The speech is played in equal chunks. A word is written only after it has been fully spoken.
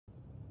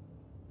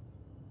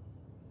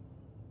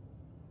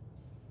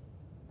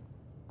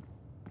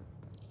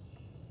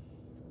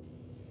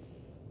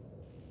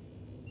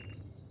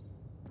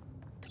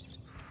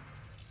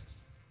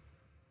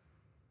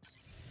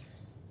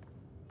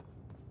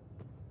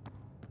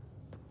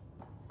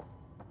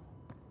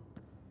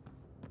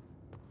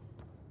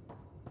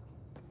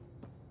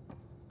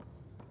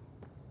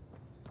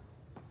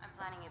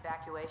planning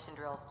evacuation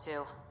drills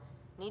too.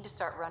 Need to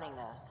start running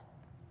those.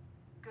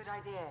 Good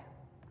idea.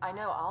 I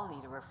know I'll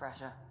need a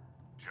refresher.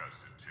 Just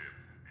a tip,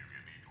 if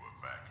you need to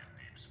evac in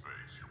deep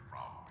space, you're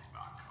probably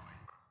not coming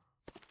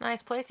back.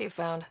 Nice place you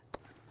found.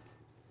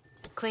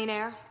 Clean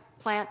air,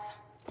 plants,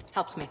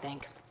 helps me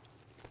think.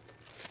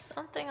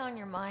 Something on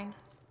your mind?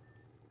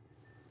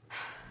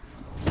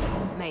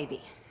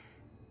 Maybe.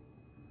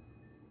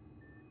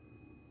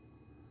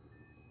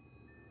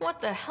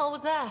 What the hell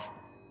was that?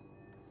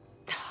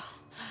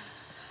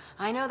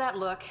 I know that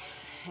look.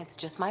 It's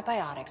just my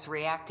biotics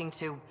reacting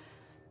to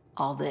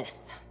all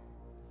this.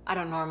 I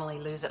don't normally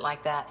lose it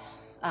like that.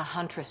 A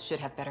huntress should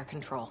have better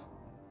control.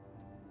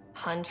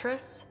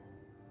 Huntress?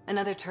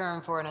 Another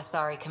term for an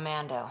Asari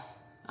commando.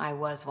 I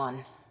was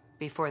one,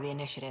 before the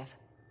initiative.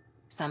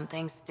 Some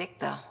things stick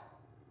though,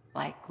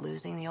 like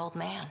losing the old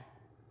man.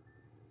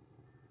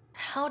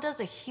 How does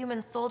a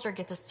human soldier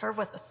get to serve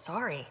with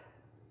Asari?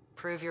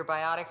 Prove your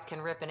biotics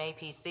can rip an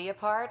APC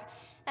apart,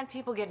 and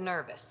people get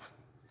nervous.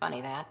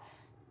 Funny that.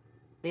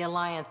 The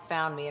Alliance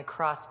found me a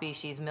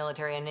cross-species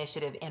military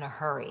initiative in a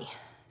hurry.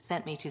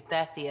 Sent me to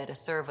Thessia to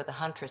serve with the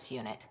Huntress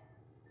unit.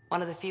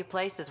 One of the few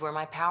places where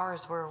my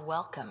powers were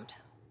welcomed.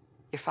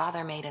 Your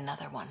father made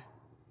another one.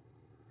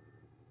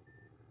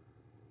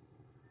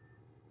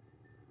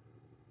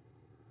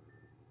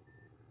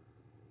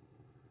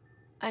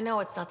 I know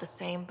it's not the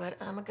same, but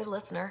I'm a good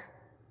listener.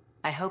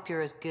 I hope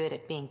you're as good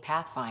at being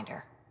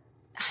Pathfinder.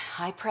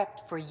 I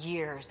prepped for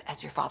years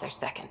as your father's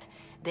second.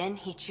 Then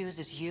he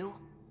chooses you?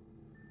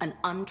 An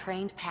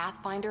untrained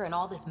Pathfinder and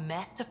all this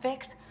mess to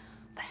fix?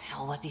 The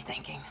hell was he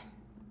thinking?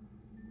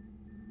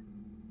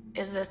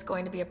 Is this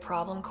going to be a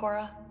problem,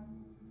 Cora?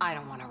 I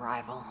don't want a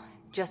rival.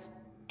 Just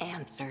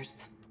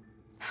answers.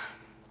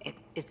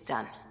 It's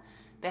done.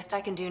 Best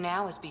I can do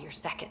now is be your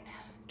second.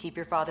 Keep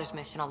your father's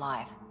mission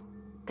alive.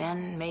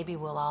 Then maybe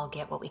we'll all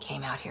get what we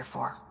came out here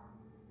for.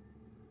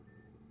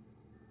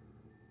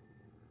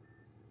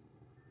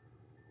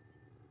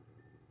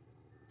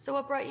 So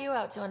what brought you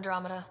out to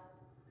Andromeda?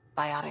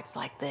 Biotics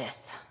like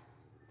this.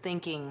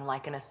 Thinking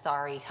like an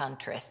Asari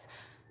huntress.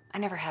 I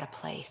never had a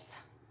place.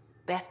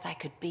 Best I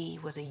could be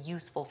was a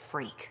useful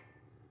freak.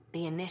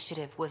 The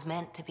initiative was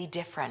meant to be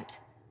different.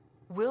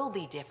 Will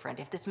be different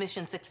if this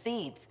mission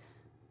succeeds.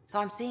 So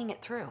I'm seeing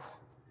it through.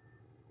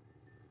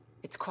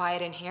 It's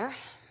quiet in here.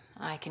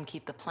 I can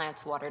keep the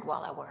plants watered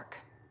while I work.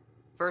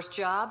 First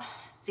job,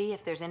 see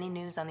if there's any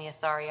news on the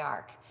Asari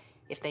Ark.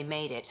 If they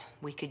made it,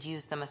 we could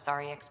use some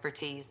Asari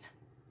expertise.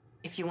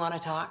 If you want to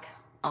talk,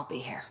 I'll be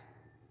here.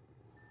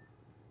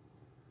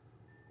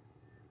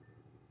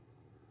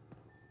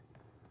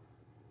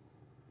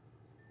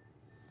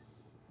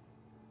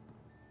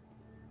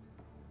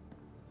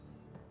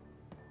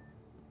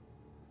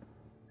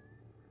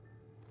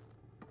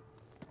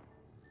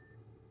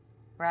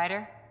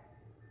 Ryder?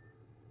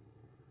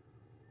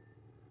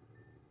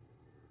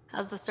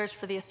 How's the search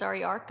for the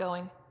Asari Ark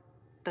going?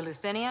 The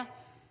Lucinia?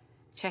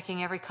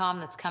 Checking every comm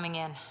that's coming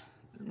in.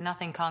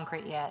 Nothing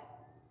concrete yet.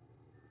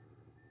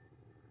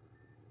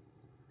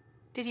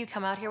 Did you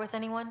come out here with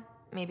anyone?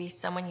 Maybe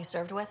someone you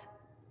served with?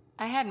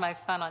 I had my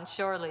fun on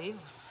shore leave.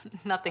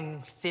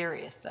 Nothing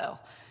serious, though.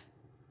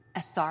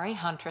 Asari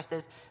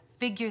huntresses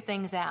figure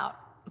things out,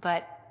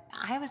 but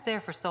I was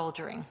there for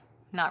soldiering,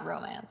 not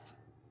romance.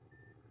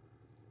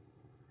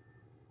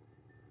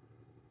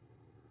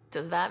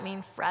 Does that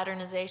mean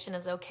fraternization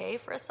is okay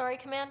for Asari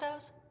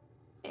commandos?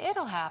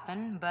 It'll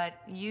happen, but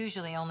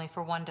usually only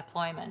for one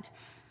deployment.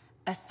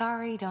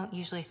 Asari don't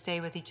usually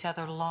stay with each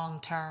other long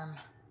term.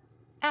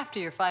 After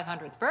your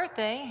 500th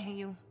birthday,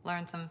 you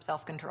learn some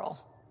self-control.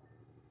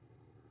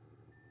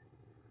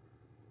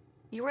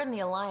 You were in the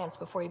Alliance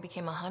before you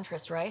became a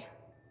huntress, right?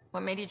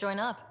 What made you join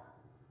up?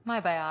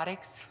 My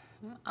biotics.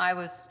 I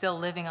was still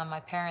living on my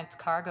parents'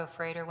 cargo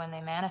freighter when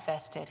they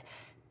manifested.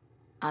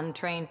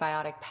 Untrained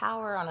biotic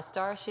power on a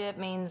starship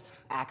means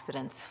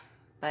accidents,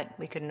 but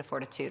we couldn't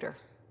afford a tutor.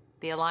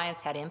 The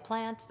Alliance had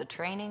implants, the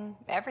training,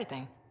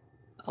 everything.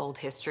 Old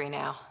history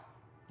now.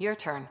 Your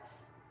turn.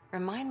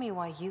 Remind me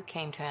why you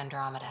came to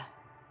Andromeda.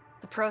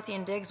 The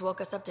Prothean digs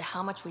woke us up to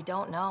how much we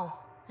don't know,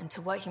 and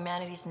to what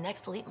humanity's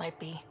next leap might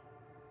be.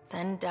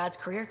 Then Dad's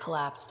career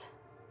collapsed.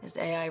 His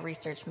AI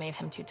research made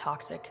him too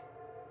toxic.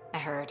 I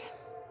heard.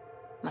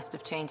 Must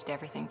have changed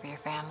everything for your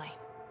family.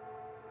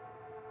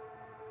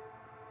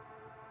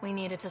 We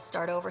needed to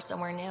start over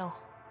somewhere new.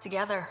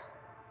 Together.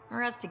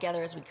 Or as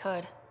together as we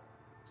could.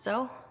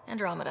 So,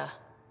 Andromeda.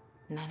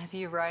 None of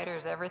you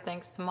writers ever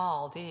think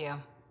small, do you?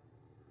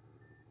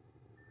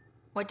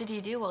 What did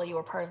you do while you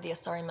were part of the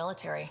Asari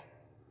military?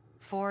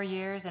 4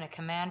 years in a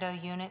commando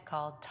unit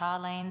called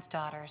Talane's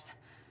Daughters.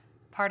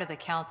 Part of the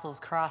Council's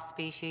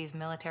cross-species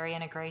military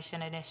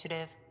integration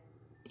initiative.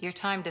 Your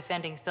time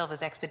defending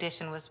Silva's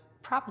expedition was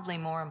probably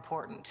more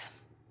important.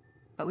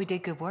 But we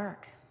did good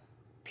work.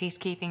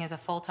 Peacekeeping is a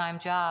full-time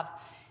job,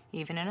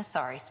 even in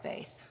Asari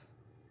space.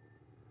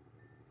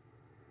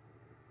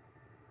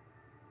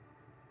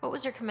 What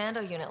was your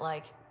commando unit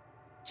like?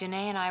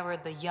 Janae and I were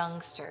the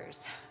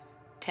youngsters.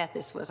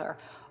 Tethys was our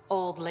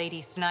old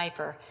lady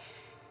sniper.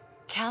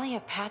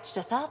 Callia patched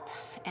us up,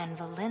 and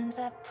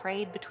Valenza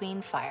prayed between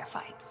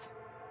firefights.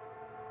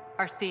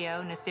 Our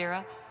CO,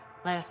 Nasira,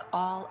 led us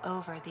all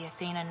over the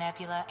Athena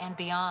Nebula and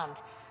beyond.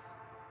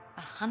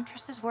 A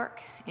huntress's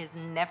work is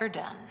never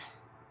done.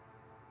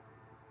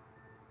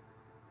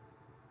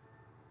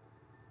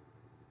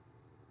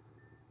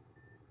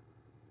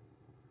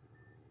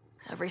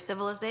 Every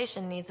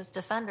civilization needs its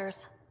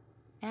defenders.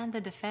 And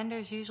the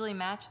defenders usually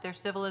match their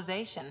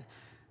civilization,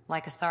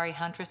 like Asari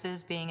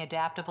huntresses being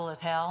adaptable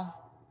as hell.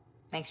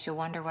 Makes you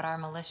wonder what our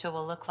militia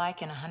will look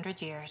like in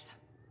 100 years.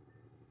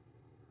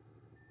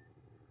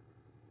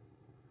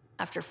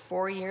 After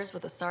 4 years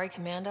with Asari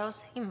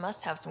commandos, he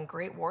must have some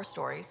great war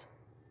stories.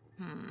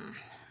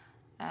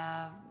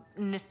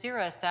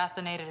 Nasira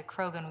assassinated a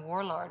Krogan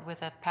warlord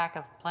with a pack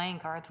of playing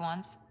cards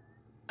once.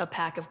 A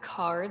pack of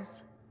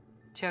cards?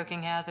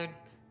 Choking hazard,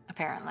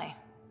 apparently.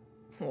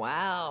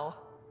 Wow.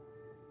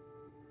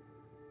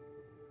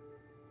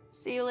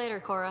 See you later,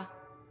 Cora.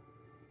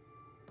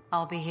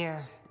 I'll be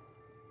here.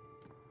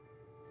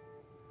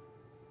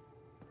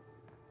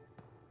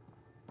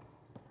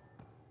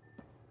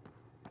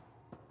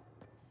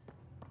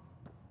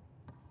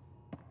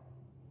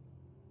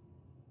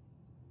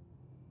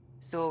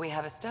 So we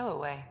have a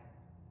stowaway.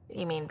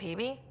 You mean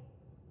PB?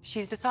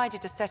 She's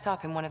decided to set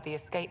up in one of the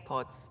escape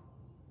pods.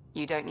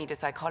 You don't need a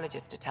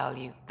psychologist to tell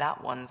you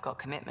that one's got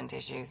commitment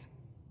issues.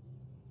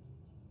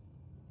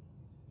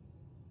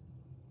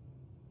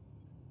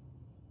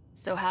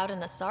 So how'd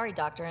an Asari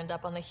doctor end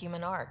up on the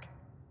human ark?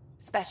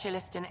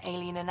 Specialist in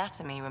alien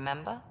anatomy,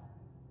 remember?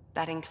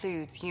 That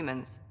includes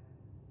humans.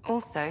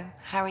 Also,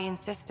 Harry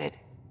insisted.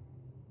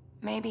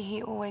 Maybe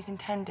he always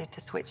intended to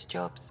switch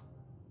jobs.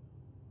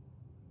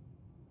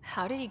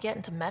 How did you get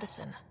into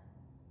medicine?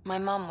 My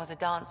mum was a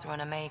dancer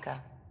on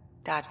Omega.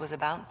 Dad was a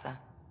bouncer.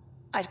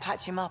 I'd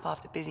patch him up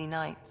after busy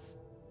nights.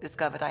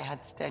 Discovered I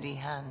had steady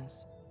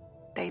hands.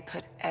 They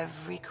put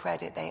every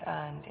credit they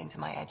earned into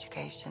my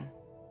education.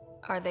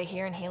 Are they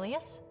here in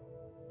Helios?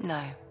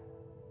 No.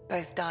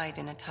 Both died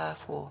in a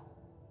turf war.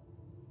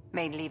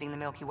 Made leaving the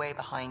Milky Way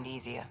behind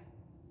easier.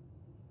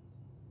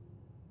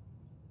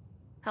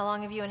 How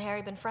long have you and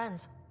Harry been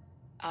friends?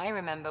 I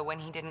remember when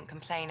he didn't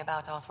complain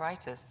about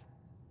arthritis.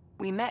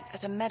 We met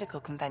at a medical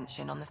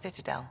convention on the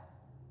Citadel.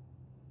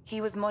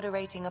 He was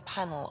moderating a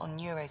panel on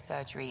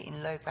neurosurgery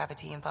in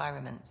low-gravity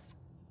environments.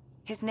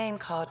 His name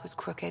card was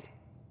crooked,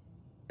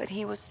 but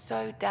he was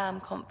so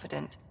damn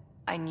confident,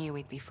 I knew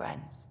we'd be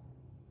friends.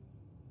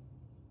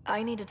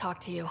 I need to talk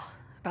to you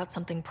about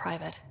something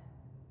private.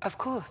 Of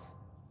course.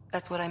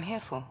 That's what I'm here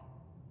for.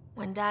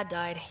 When Dad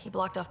died, he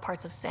blocked off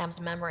parts of Sam's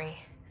memory,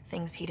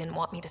 things he didn't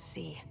want me to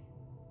see.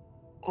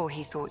 Or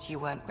he thought you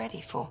weren't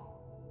ready for.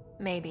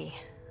 Maybe.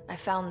 I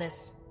found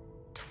this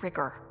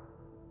trigger.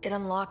 It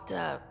unlocked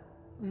a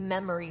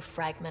memory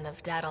fragment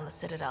of Dad on the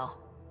Citadel.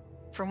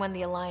 From when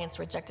the Alliance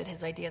rejected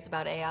his ideas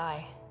about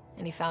AI,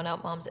 and he found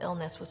out Mom's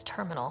illness was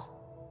terminal.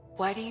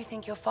 Why do you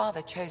think your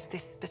father chose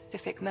this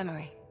specific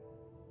memory?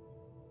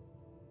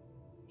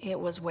 It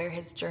was where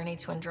his journey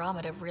to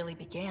Andromeda really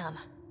began.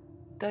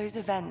 Those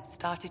events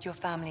started your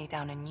family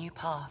down a new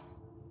path.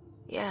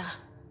 Yeah.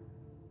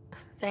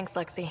 Thanks,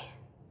 Lexi.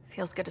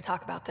 Feels good to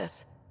talk about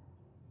this.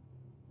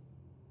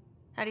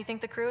 How do you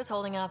think the crew is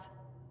holding up?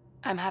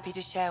 I'm happy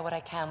to share what I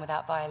can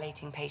without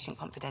violating patient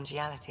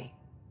confidentiality.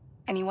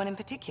 Anyone in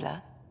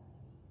particular?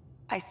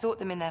 I sort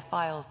them in their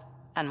files,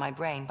 and my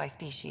brain, by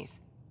species.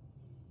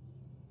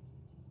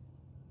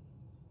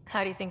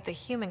 How do you think the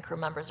human crew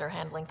members are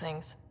handling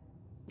things?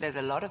 There's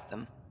a lot of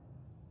them.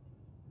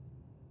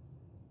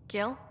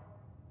 Gil?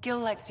 Gil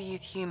likes to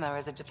use humor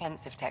as a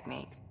defensive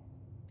technique.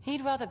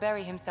 He'd rather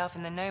bury himself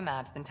in the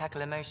Nomad than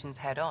tackle emotions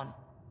head-on.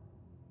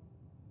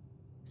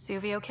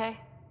 Suvi okay?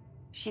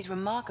 She's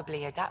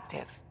remarkably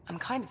adaptive. I'm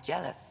kind of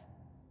jealous.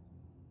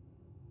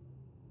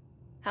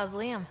 How's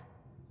Liam?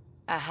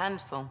 A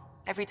handful.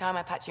 Every time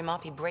I patch him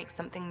up, he breaks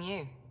something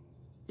new.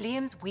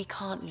 Liam's "we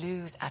can't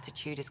lose"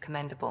 attitude is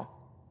commendable.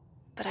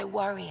 But I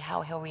worry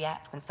how he'll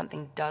react when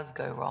something does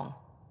go wrong.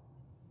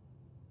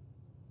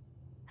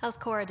 How's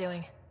Cora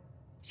doing?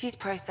 She's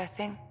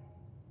processing.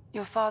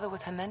 Your father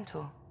was her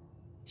mentor.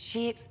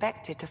 She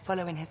expected to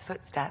follow in his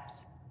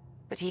footsteps,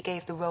 but he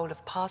gave the role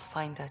of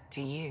Pathfinder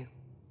to you.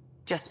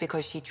 Just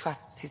because she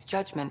trusts his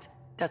judgment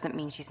doesn't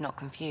mean she's not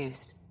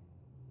confused.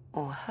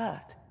 Or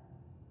hurt.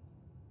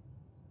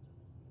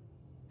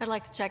 I'd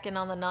like to check in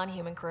on the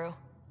non-human crew.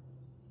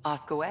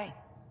 Ask away.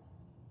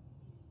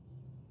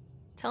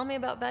 Tell me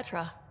about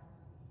Vetra.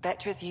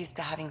 Vetra's used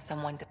to having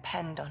someone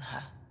depend on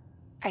her.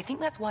 I think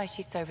that's why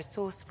she's so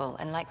resourceful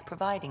and likes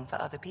providing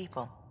for other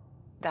people.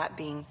 That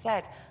being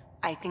said,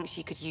 I think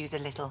she could use a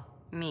little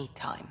me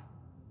time.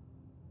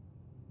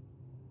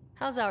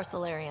 How's our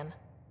Solarian?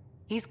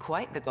 He's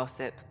quite the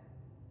gossip.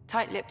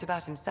 Tight-lipped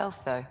about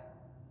himself, though.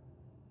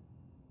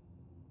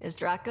 Is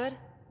Drac good?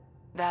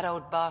 That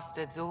old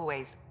bastard's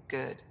always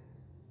good.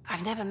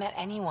 I've never met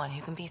anyone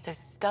who can be so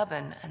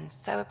stubborn and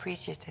so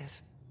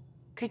appreciative.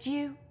 Could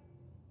you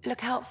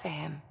look out for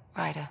him,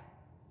 Ryder?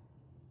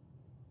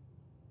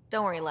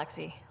 Don't worry,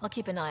 Lexi. I'll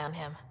keep an eye on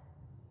him.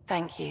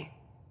 Thank you.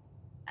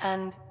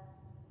 And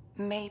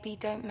maybe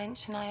don't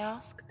mention I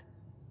asked?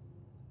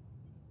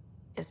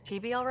 Is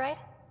PB all right?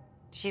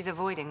 She's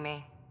avoiding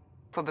me.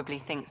 Probably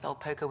thinks I'll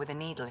poke her with a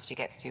needle if she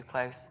gets too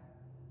close.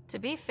 To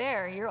be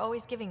fair, you're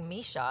always giving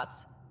me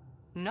shots.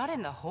 Not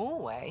in the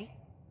hallway.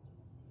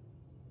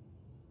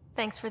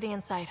 Thanks for the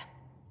insight.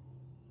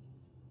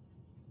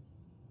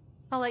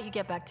 I'll let you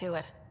get back to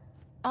it.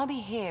 I'll be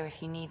here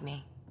if you need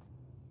me.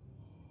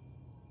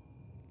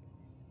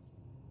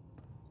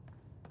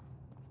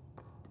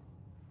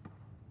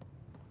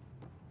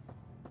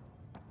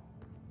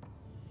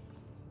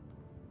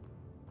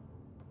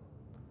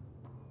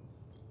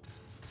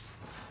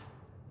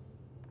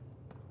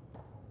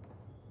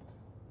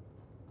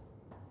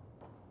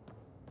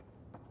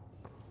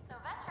 So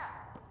Vetra,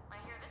 I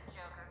hear this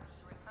Joker beat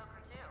you with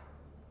poker too.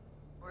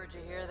 Where'd you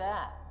hear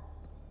that?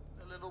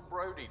 The little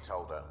Brody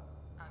told her.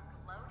 A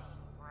gloating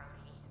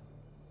Brody.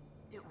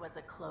 It was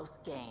a close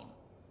game.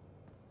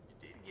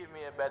 You did give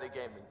me a better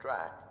game than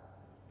Drac.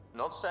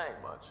 Not saying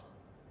much.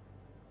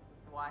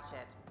 Watch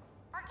it.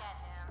 Forget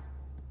him.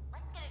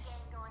 Let's get a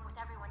game going with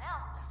everyone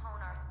else to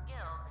hone our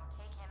skills and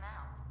take him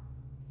out.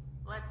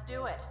 Let's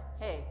do it.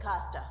 Hey,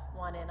 Costa,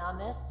 want in on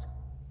this?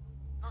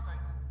 No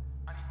thanks.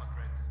 I need my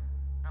creds.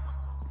 And my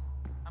toes.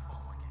 And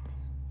both my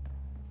kidneys.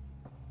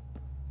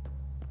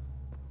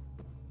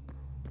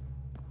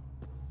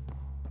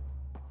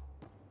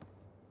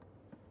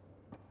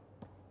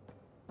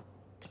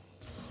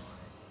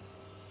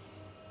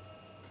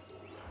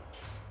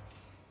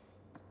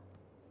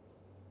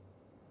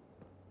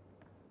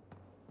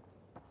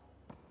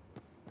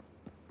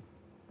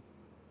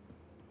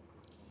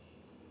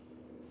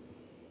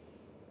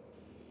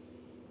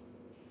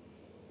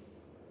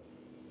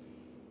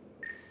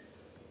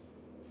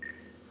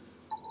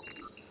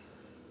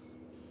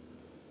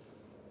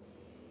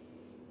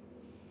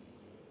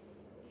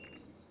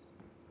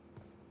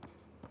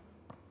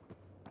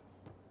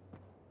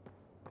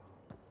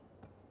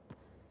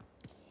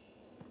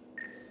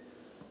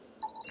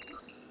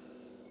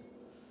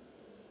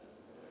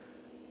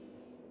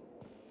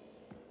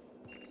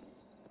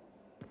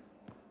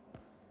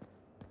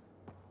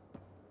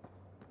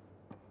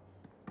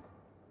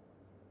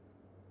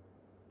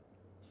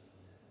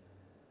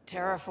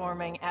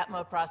 Terraforming,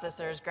 Atmo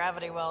processors,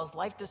 gravity wells,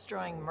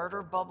 life-destroying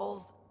murder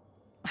bubbles.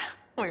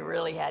 We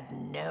really had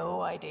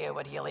no idea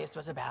what Helios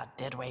was about,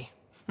 did we?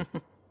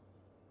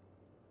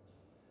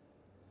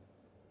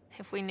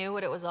 If we knew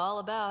what it was all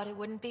about, it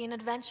wouldn't be an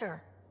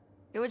adventure.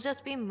 It would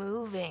just be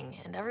moving,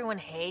 and everyone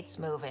hates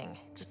moving.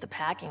 Just the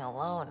packing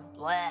alone,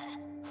 bleh.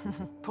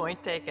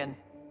 Point taken.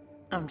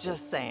 I'm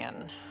just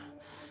saying.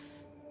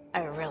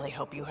 I really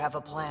hope you have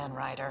a plan,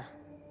 Ryder.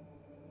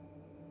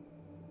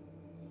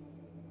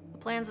 The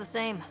plan's the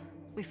same.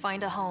 We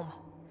find a home.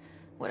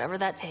 Whatever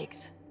that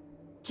takes.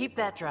 Keep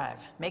that drive.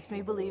 Makes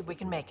me believe we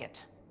can make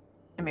it.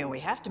 I mean,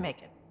 we have to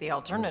make it. The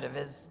alternative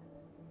is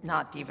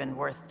not even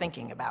worth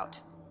thinking about.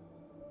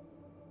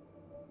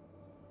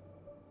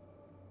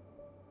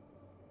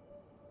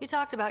 You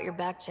talked about your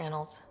back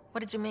channels. What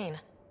did you mean?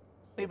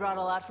 We brought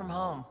a lot from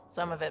home.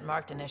 Some of it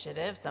marked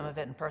initiative, some of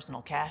it in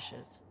personal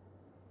caches.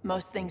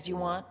 Most things you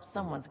want,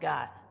 someone's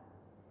got.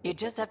 You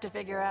just have to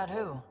figure out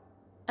who,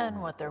 and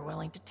what they're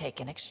willing to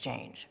take in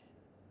exchange.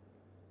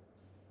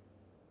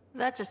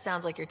 That just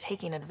sounds like you're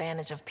taking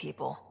advantage of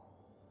people.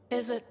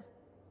 Is it?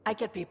 I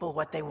get people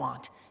what they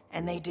want,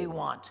 and they do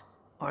want,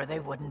 or they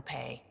wouldn't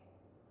pay.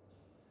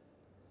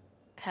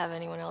 Have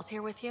anyone else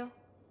here with you?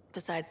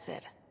 Besides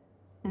Sid?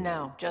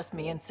 No, just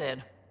me and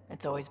Sid.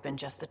 It's always been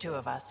just the two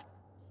of us.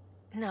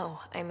 No,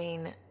 I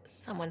mean,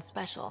 someone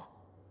special.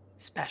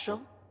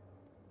 Special?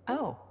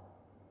 Oh.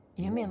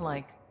 You mean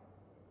like...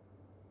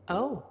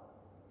 Oh.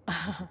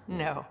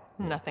 No,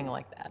 nothing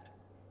like that.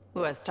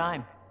 Who has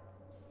time?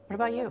 What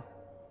about you?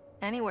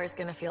 Anywhere's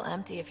gonna feel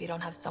empty if you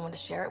don't have someone to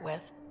share it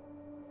with.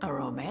 A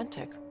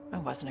romantic? I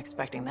wasn't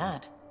expecting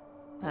that.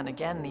 And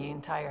again, the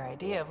entire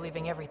idea of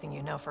leaving everything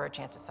you know for a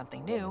chance at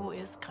something new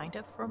is kind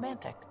of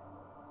romantic.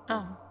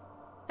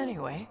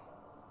 Anyway.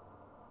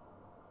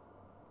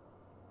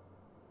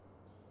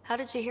 How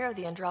did you hear of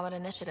the Andromeda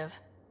initiative?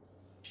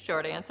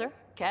 Short answer,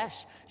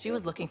 Cash. She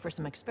was looking for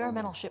some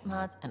experimental ship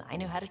mods, and I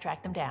knew how to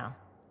track them down.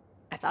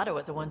 I thought it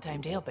was a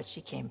one-time deal, but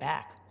she came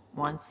back.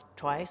 Once,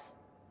 twice.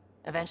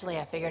 Eventually,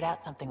 I figured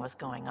out something was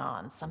going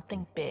on,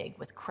 something big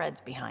with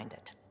creds behind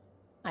it.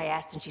 I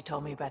asked and she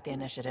told me about the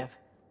initiative.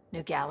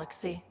 New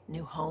galaxy,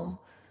 new home.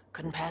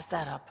 Couldn't pass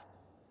that up.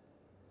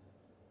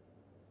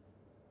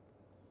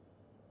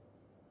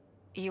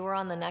 You were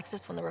on the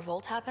Nexus when the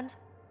revolt happened?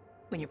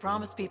 When you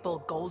promise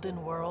people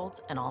golden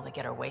worlds and all they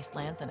get are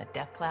wastelands and a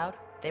death cloud,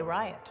 they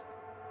riot.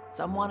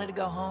 Some wanted to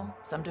go home,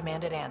 some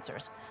demanded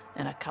answers,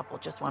 and a couple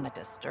just wanted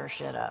to stir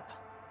shit up.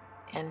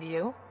 And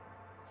you?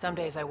 Some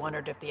days I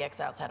wondered if the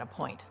exiles had a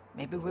point.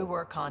 Maybe we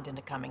were conned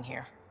into coming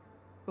here.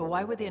 But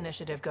why would the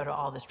initiative go to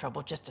all this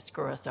trouble just to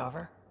screw us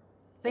over?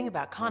 Thing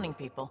about conning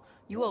people,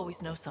 you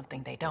always know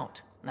something they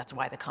don't, and that's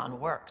why the con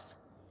works.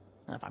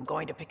 And if I'm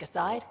going to pick a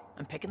side,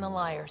 I'm picking the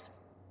liars.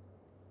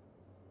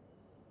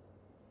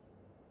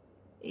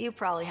 You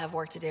probably have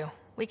work to do.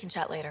 We can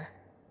chat later.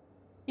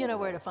 You know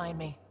where to find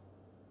me.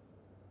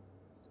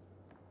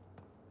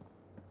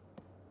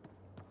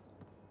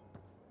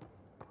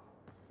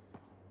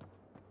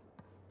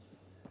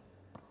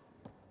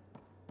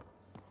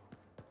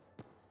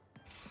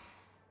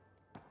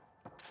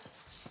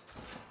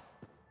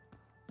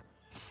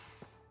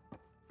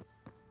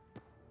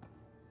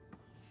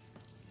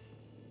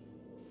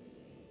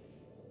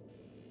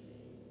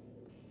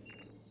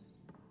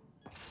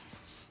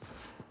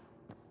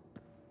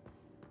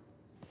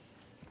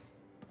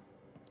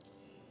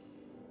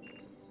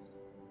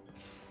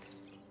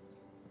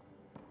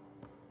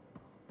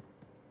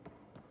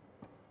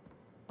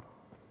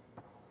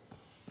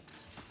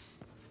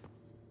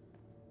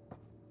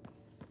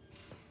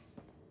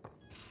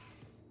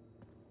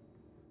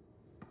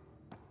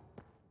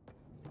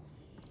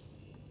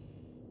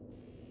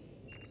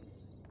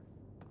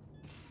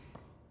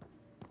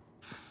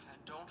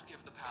 Don't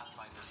give the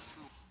Pathfinder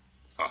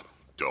too...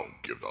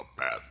 Don't give the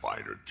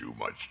Pathfinder too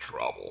much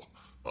trouble.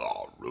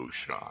 Oh,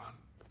 Rushan.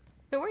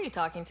 Who were you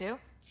talking to?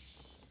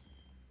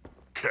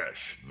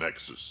 Kesh,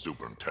 Nexus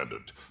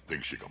Superintendent,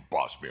 thinks she can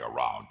boss me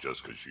around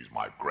just because she's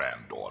my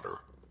granddaughter.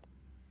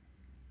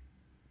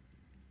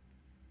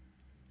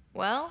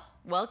 Well,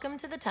 welcome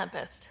to the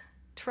Tempest.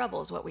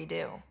 Trouble's what we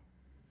do.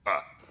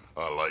 Ha!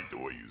 I like the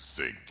way you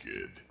think,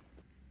 kid.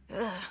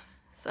 Ugh.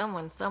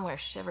 Someone somewhere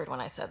shivered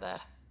when I said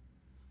that.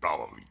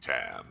 Probably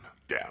Tan.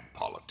 Damn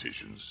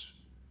politicians.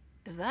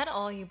 Is that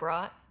all you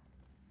brought?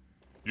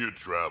 You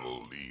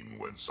travel lean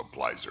when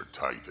supplies are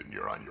tight and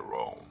you're on your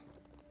own.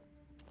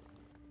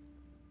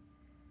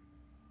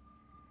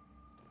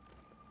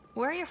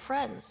 Where are your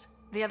friends?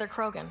 The other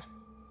Krogan?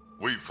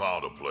 We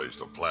found a place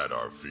to plant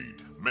our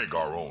feet, make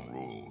our own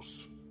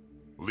rules.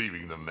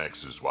 Leaving the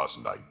Nexus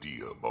wasn't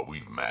ideal, but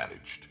we've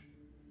managed.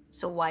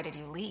 So why did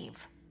you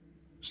leave?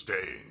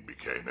 Staying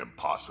became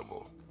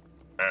impossible.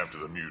 After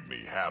the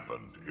mutiny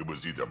happened, it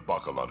was either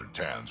buckle under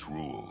Tan's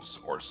rules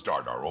or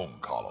start our own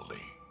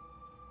colony.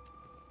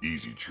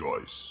 Easy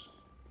choice.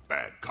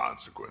 Bad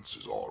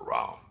consequences all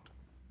around.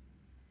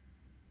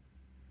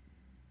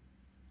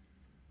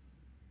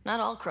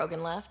 Not all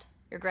Krogan left.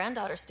 Your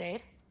granddaughter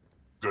stayed.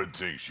 Good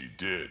thing she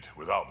did.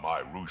 Without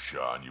my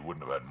Rushan, you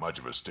wouldn't have had much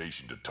of a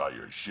station to tie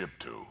your ship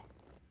to.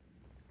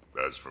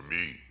 As for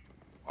me,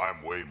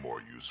 I'm way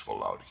more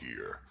useful out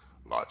here.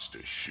 Lots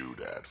to shoot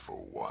at, for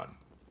one.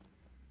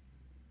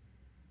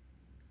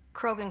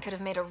 Krogan could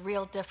have made a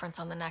real difference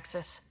on the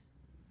Nexus.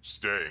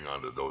 Staying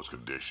under those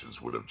conditions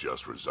would have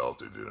just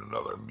resulted in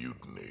another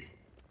mutiny.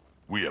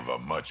 We have a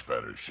much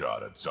better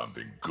shot at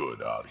something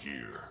good out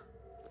here.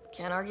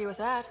 Can't argue with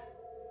that.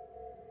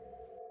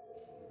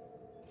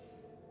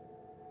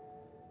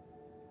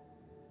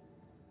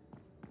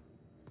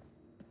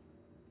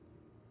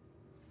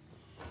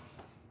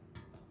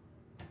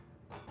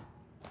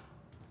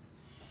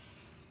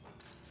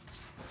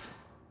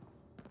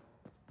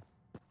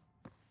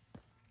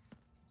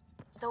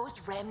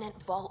 Those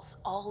remnant vaults,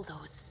 all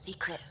those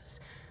secrets.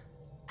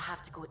 I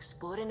have to go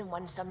exploring in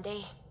one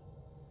someday.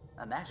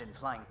 Imagine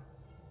flying.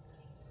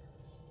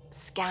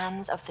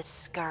 Scans of the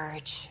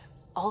Scourge.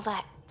 All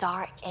that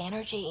dark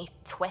energy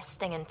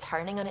twisting and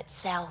turning on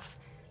itself.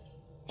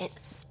 It's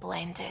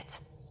splendid.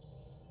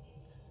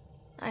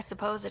 I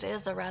suppose it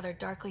is a rather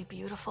darkly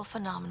beautiful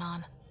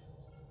phenomenon.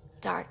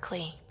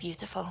 Darkly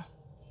beautiful.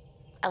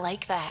 I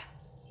like that.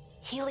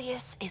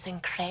 Helios is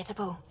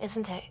incredible,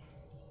 isn't it?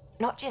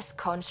 Not just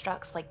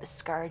constructs like the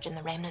Scourge and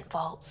the Remnant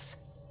Vaults.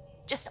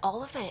 Just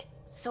all of it.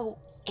 So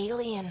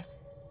alien.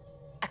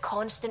 A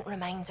constant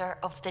reminder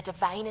of the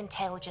divine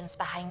intelligence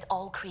behind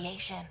all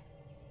creation.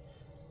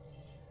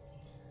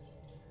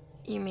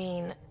 You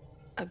mean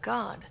a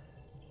god?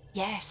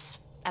 Yes,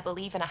 I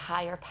believe in a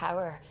higher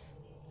power.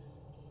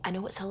 I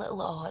know it's a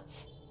little odd,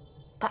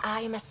 but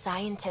I am a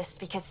scientist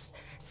because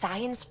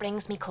science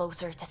brings me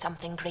closer to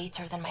something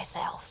greater than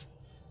myself.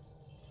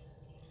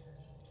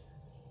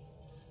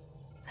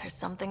 There's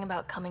something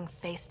about coming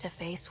face to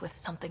face with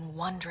something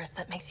wondrous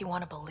that makes you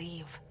want to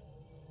believe.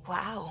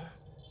 Wow.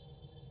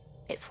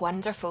 It's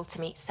wonderful to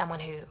meet someone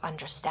who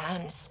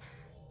understands.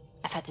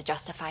 I've had to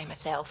justify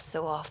myself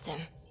so often.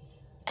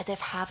 As if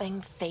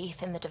having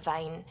faith in the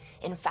divine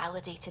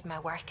invalidated my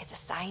work as a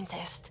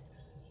scientist.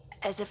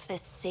 As if the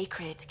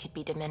sacred could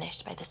be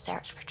diminished by the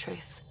search for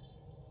truth.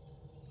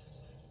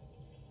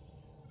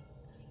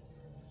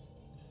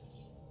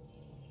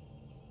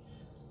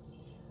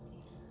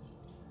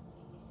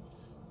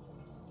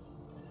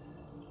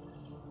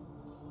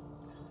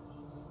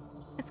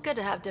 It's good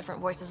to have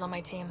different voices on my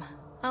team.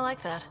 I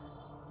like that.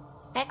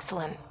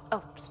 Excellent.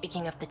 Oh,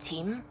 speaking of the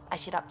team, I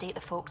should update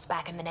the folks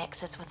back in the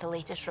Nexus with the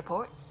latest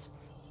reports.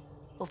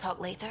 We'll talk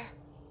later.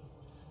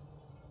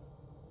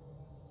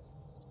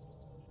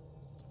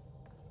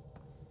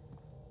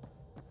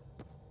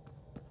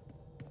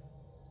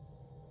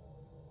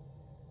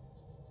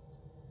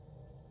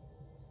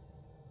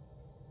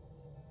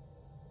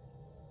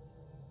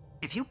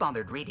 If you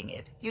bothered reading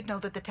it, you'd know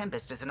that the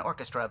Tempest is an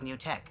orchestra of new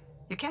tech.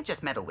 You can't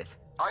just meddle with...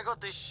 I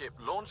got this ship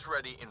launch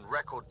ready in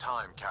record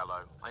time,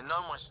 Callow. I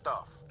know my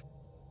stuff.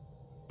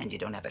 And you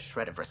don't have a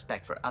shred of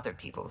respect for other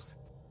people's.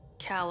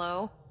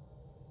 Callow.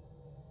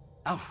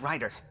 Oh,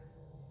 Ryder.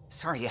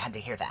 Sorry you had to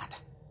hear that.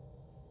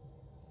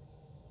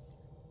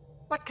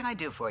 What can I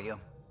do for you?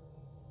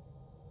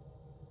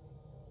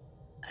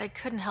 I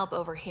couldn't help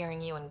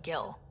overhearing you and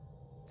Gil.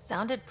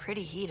 Sounded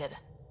pretty heated.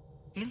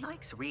 He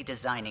likes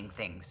redesigning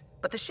things,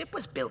 but the ship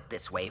was built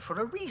this way for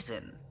a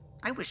reason.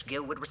 I wish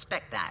Gil would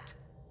respect that.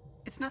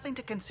 It's nothing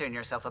to concern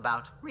yourself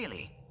about,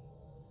 really.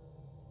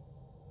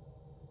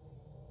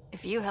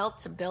 If you helped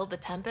to build the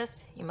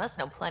Tempest, you must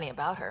know plenty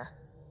about her.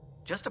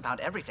 Just about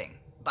everything,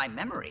 by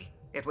memory.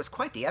 It was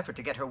quite the effort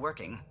to get her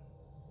working.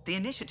 The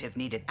initiative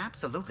needed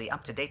absolutely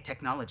up-to-date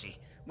technology,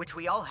 which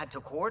we all had to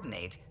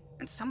coordinate,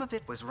 and some of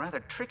it was rather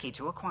tricky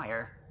to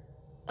acquire.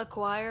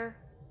 Acquire?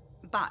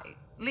 Buy,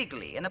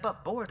 legally and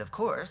above board, of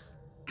course.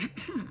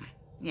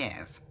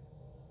 Yes.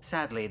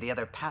 Sadly, the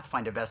other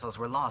Pathfinder vessels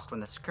were lost when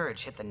the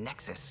Scourge hit the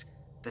Nexus.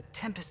 The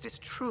Tempest is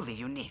truly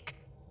unique.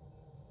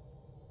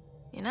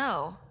 You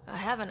know, I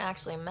haven't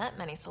actually met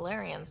many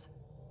Solarians.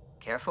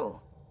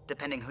 Careful.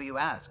 Depending who you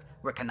ask,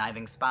 we're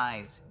conniving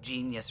spies,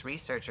 genius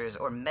researchers,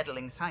 or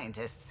meddling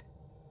scientists.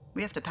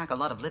 We have to pack a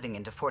lot of living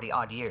into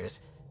 40-odd years.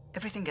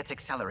 Everything gets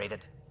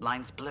accelerated,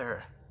 lines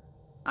blur.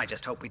 I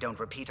just hope we don't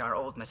repeat our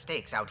old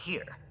mistakes out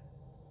here.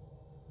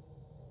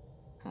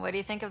 What do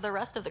you think of the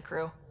rest of the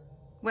crew?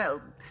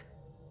 Well,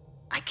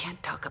 I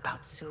can't talk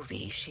about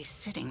Suvi. She's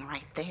sitting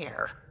right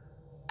there.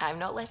 I'm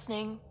not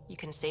listening. You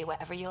can say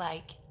whatever you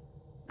like.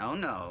 Oh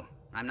no,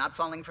 I'm not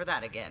falling for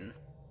that again.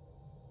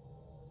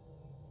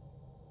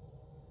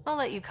 I'll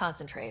let you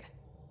concentrate.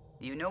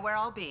 You know where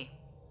I'll be.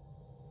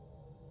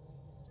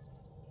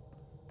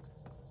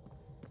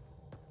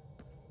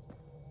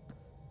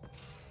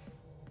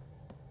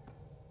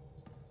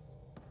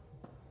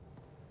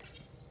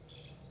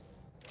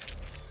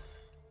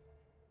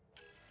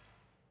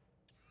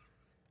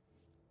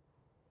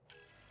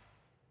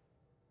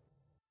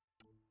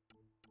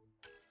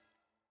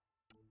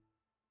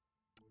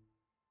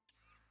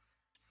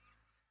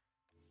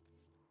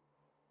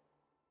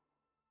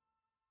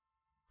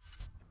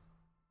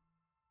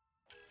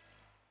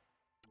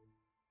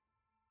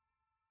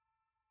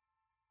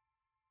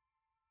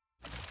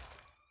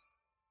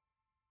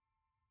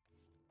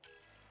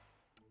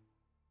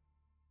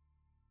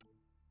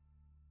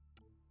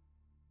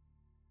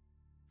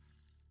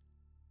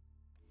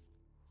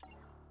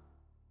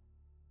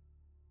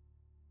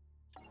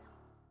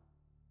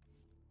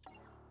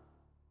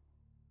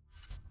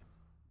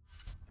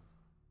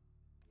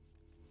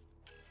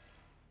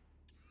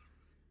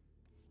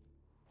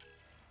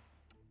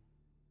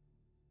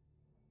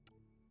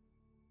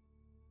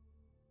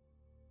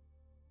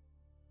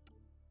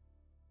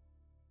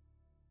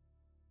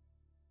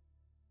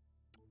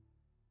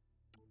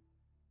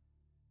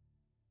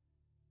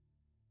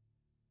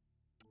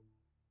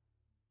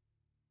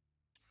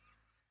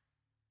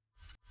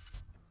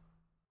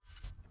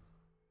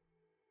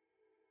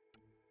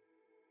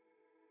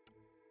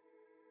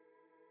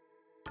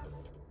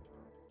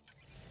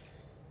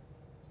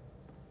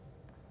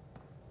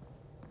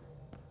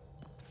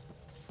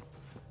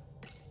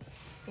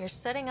 You're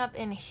setting up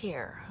in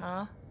here,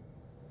 huh?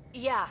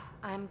 Yeah,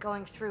 I'm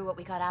going through what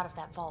we got out of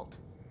that vault.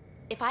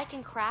 If I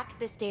can crack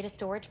this data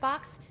storage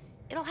box,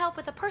 it'll help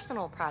with a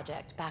personal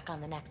project back on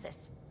the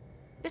Nexus.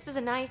 This is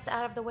a nice,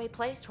 out-of-the-way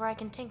place where I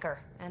can tinker,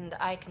 and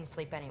I can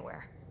sleep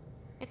anywhere.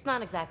 It's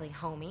not exactly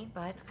homey,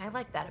 but I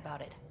like that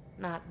about it.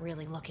 Not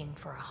really looking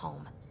for a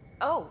home.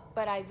 Oh,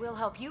 but I will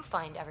help you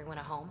find everyone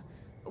a home.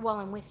 While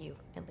I'm with you,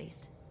 at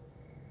least.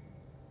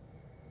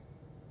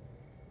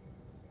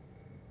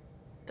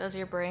 Does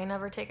your brain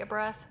ever take a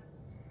breath?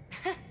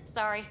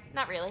 Sorry,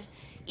 not really.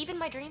 Even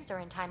my dreams are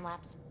in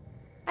time-lapse.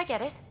 I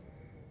get it.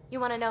 You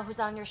want to know who's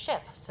on your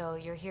ship, so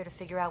you're here to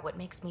figure out what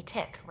makes me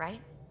tick,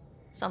 right?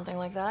 Something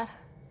like that?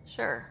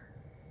 Sure.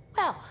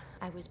 Well,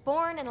 I was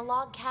born in a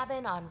log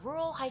cabin on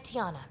rural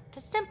Haitiana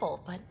to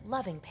simple but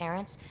loving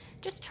parents,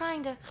 just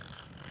trying to...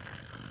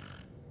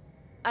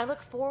 I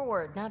look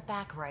forward, not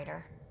back,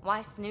 Ryder.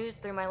 Why snooze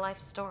through my life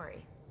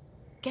story?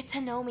 Get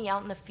to know me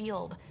out in the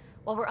field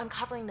while we're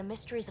uncovering the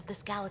mysteries of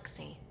this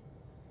galaxy.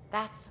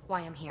 That's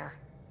why I'm here.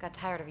 Got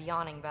tired of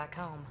yawning back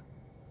home.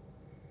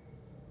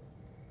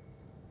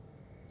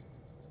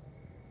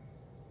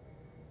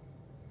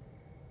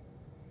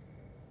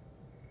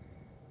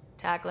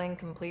 Tackling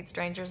complete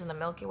strangers in the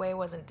Milky Way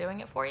wasn't doing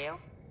it for you?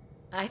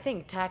 I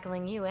think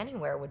tackling you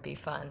anywhere would be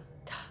fun.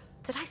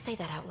 Did I say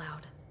that out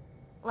loud?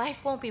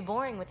 Life won't be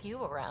boring with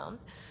you around.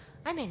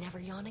 I may never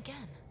yawn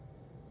again.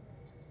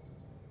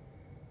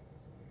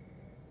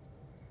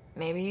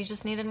 Maybe you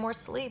just needed more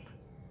sleep.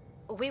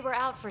 We were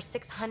out for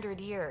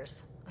 600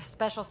 years. A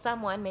special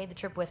someone made the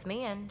trip with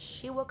me, and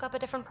she woke up a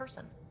different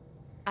person.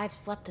 I've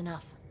slept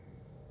enough.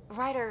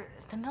 Ryder,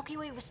 the Milky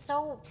Way was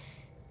so...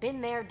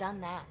 been there,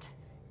 done that.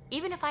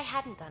 Even if I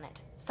hadn't done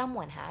it,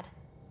 someone had.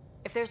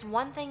 If there's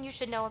one thing you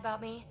should know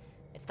about me,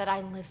 it's that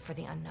I live for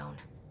the unknown.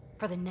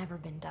 For the never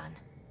been done.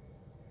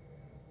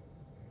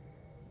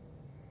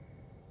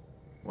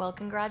 Well,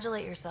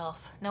 congratulate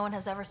yourself. No one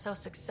has ever so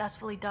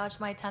successfully dodged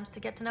my attempts to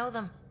get to know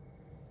them.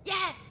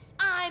 Yes,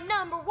 I'm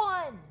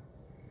 #1!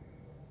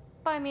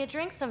 Buy me a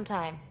drink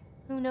sometime.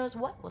 Who knows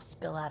what will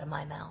spill out of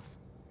my mouth?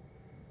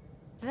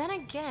 Then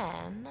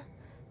again,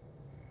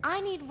 I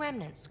need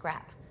remnant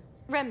scrap.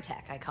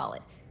 Remtech, I call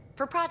it.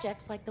 For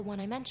projects like the one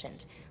I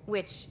mentioned,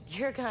 which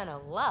you're gonna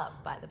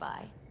love, by the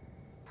by.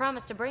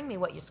 Promise to bring me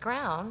what you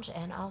scrounge,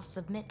 and I'll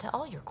submit to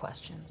all your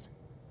questions.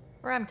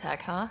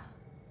 Remtech, huh?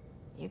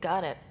 You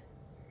got it.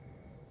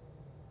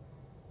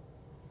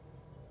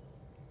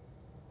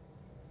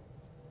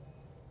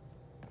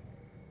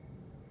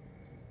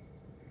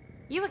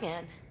 You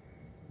again.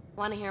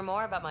 Want to hear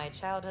more about my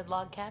childhood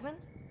log cabin?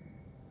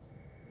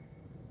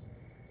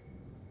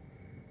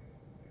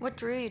 What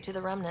drew you to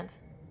the remnant?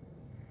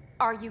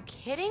 Are you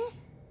kidding?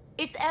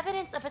 It's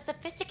evidence of a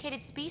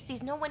sophisticated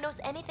species no one knows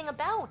anything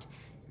about.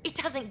 It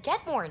doesn't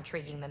get more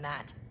intriguing than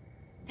that.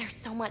 There's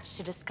so much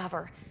to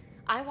discover.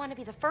 I want to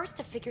be the first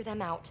to figure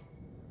them out.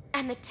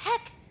 And the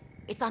tech,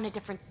 it's on a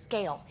different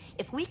scale.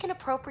 If we can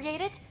appropriate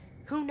it,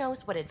 who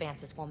knows what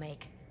advances we'll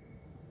make.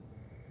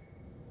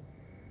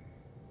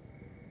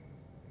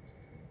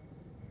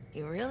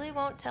 You really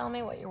won't tell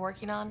me what you're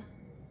working on?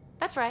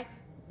 That's right.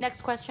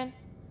 Next question.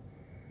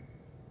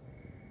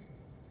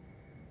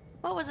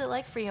 What was it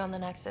like for you on the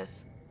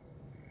Nexus?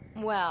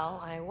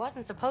 Well, I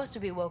wasn't supposed to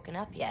be woken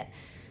up yet.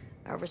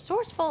 A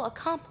resourceful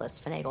accomplice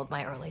finagled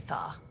my early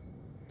thaw.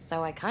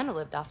 So I kind of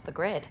lived off the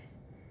grid.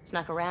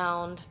 Snuck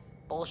around,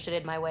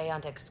 bullshitted my way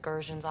onto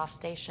excursions off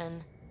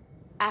station.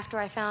 After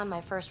I found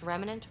my first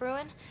remnant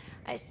ruin,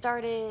 I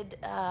started,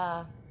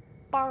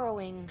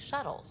 borrowing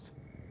shuttles.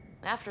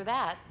 After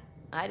that,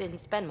 I didn't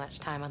spend much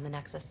time on the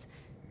Nexus.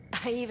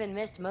 I even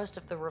missed most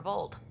of the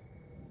revolt.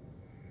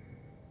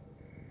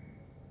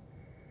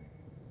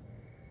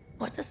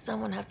 What does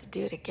someone have to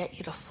do to get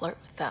you to flirt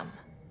with them?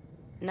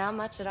 Not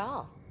much at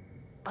all.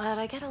 But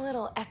I get a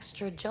little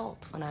extra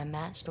jolt when I'm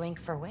matched wink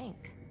for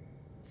wink.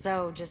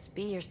 So just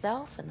be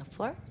yourself and the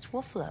flirts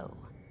will flow.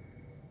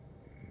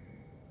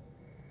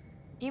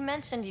 You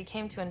mentioned you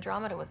came to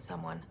Andromeda with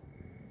someone.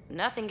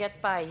 Nothing gets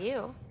by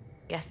you.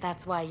 Guess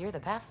that's why you're the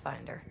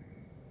Pathfinder.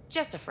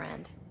 Just a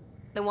friend.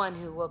 The one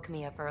who woke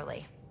me up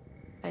early.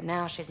 But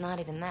now she's not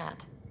even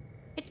that.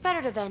 It's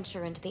better to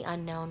venture into the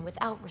unknown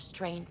without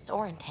restraints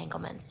or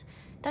entanglements,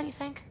 don't you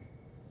think?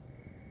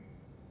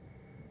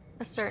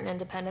 A certain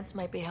independence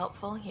might be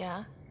helpful,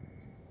 yeah.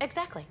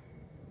 Exactly.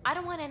 I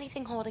don't want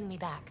anything holding me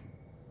back.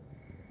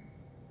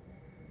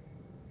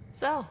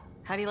 So,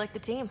 how do you like the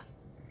team?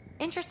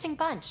 Interesting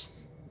bunch.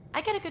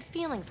 I get a good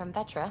feeling from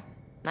Vetra.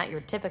 Not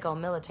your typical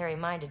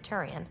military-minded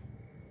Turian.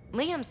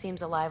 Liam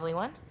seems a lively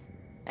one.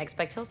 I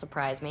expect he'll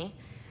surprise me.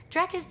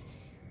 Drek is,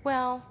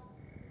 well,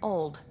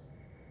 old.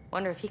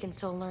 Wonder if he can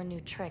still learn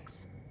new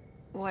tricks.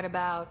 What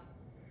about...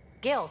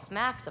 Gil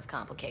smacks of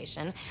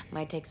complication.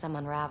 Might take some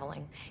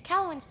unraveling.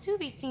 Callow and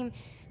Suvi seem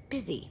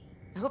busy.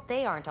 I hope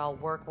they aren't all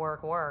work,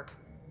 work, work.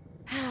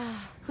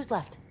 Who's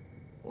left?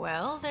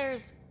 Well,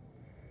 there's...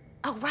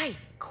 Oh, right,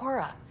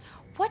 Cora.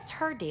 What's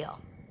her deal?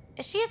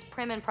 Is she as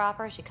prim and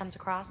proper as she comes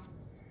across?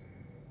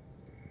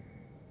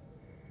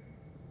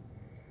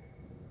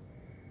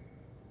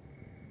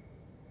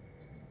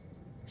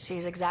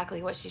 She's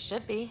exactly what she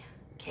should be.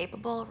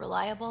 Capable,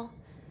 reliable.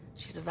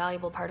 She's a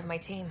valuable part of my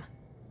team.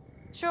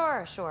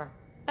 Sure.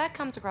 That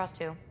comes across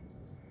too.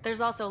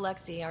 There's also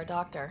Lexi, our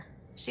doctor.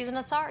 She's an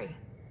Asari.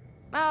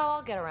 Oh,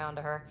 I'll get around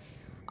to her.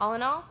 All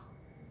in all,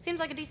 seems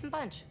like a decent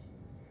bunch.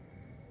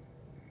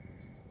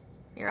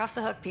 You're off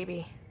the hook,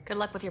 PB. Good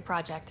luck with your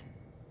project.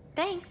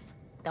 Thanks.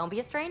 Don't be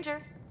a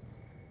stranger.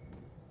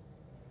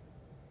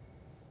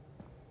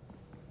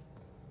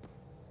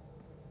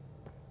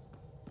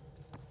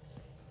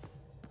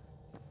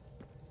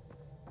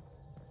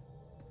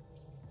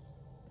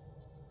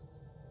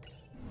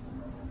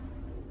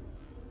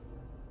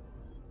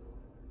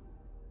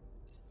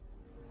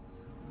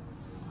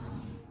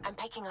 I'm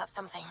picking up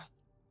something.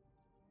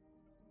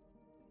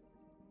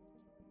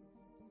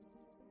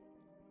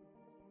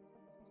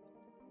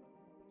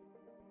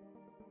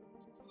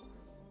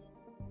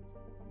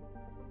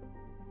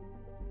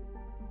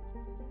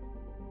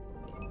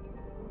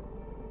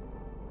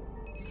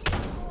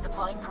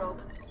 Deploying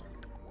probe.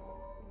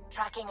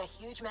 Tracking a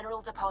huge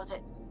mineral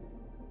deposit.